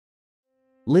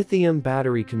Lithium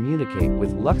battery communicate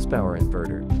with Luxpower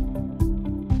Inverter.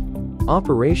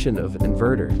 Operation of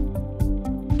inverter.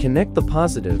 Connect the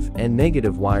positive and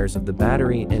negative wires of the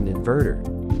battery and inverter.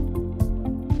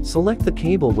 Select the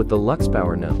cable with the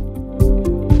Luxpower node.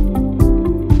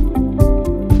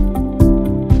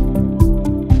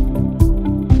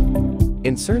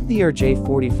 Insert the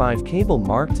RJ45 cable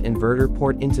marked inverter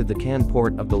port into the CAN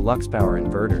port of the Luxpower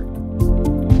inverter.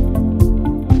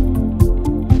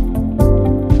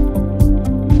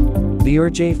 The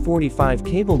RJ45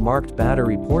 cable marked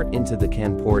battery port into the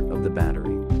CAN port of the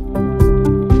battery.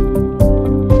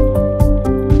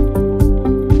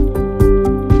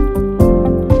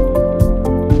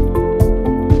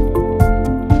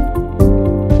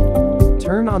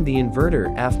 Turn on the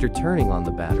inverter after turning on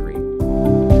the battery.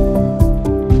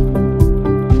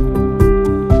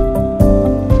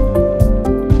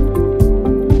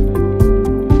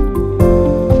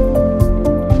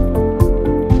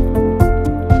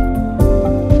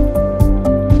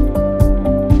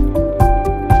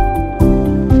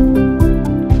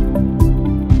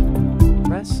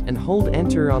 And hold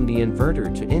Enter on the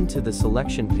inverter to into the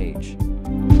selection page.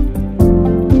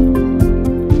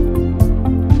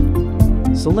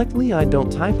 Select Li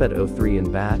don't type at 03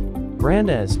 in BAT, brand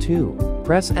as 2.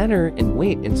 Press Enter and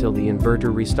wait until the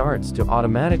inverter restarts to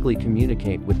automatically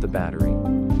communicate with the battery.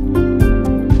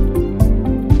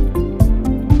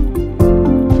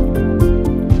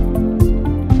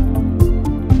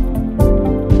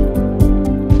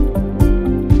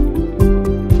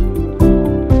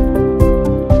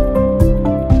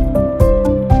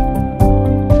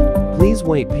 Please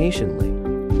wait patiently.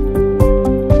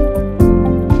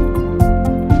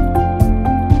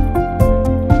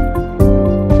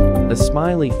 A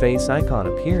smiley face icon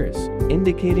appears,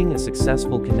 indicating a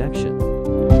successful connection.